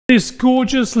This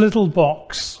gorgeous little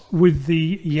box with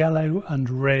the yellow and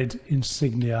red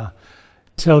insignia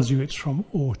tells you it's from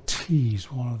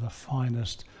Ortiz, one of the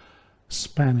finest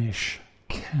Spanish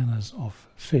canners of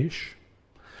fish.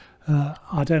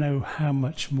 I don't know how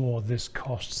much more this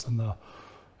costs than the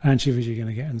anchovies you're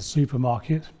going to get in the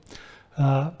supermarket,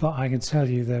 but I can tell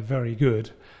you they're very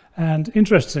good. And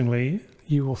interestingly,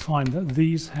 you will find that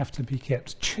these have to be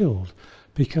kept chilled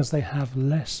because they have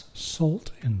less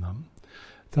salt in them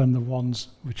than the ones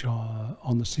which are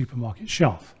on the supermarket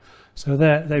shelf. So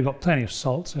they've got plenty of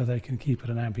salt, so they can keep at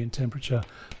an ambient temperature.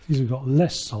 These have got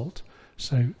less salt,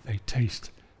 so they taste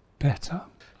better.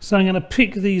 So I'm going to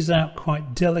pick these out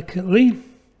quite delicately,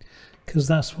 because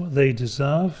that's what they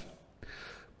deserve.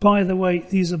 By the way,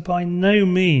 these are by no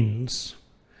means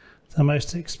the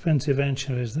most expensive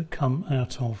anchovies that come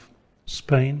out of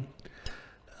Spain.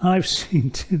 I've seen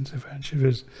tins of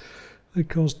anchovies that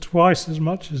cost twice as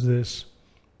much as this,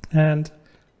 and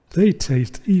they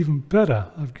taste even better,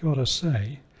 I've got to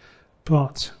say.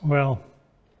 But, well,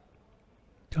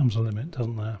 comes a limit,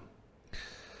 doesn't there?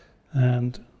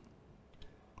 And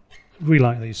we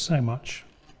like these so much.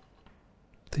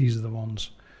 These are the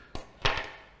ones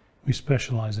we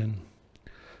specialise in.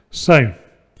 So,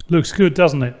 looks good,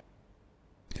 doesn't it?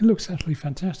 It looks absolutely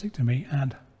fantastic to me,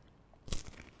 and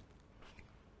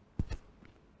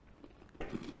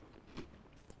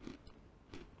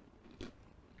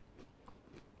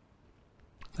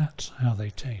that's how they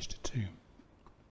taste too.